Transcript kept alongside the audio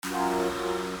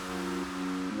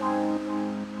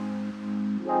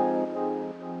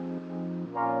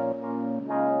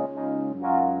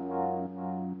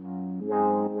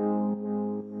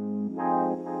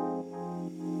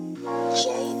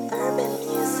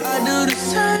do the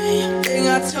same thing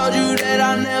I told you that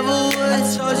I never would. I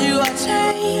told you I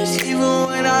changed, even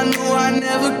when I knew I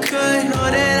never could. Know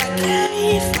that I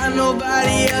can't find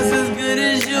nobody else as good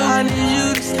as you. I need you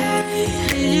to stay,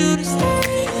 need you to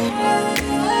stay.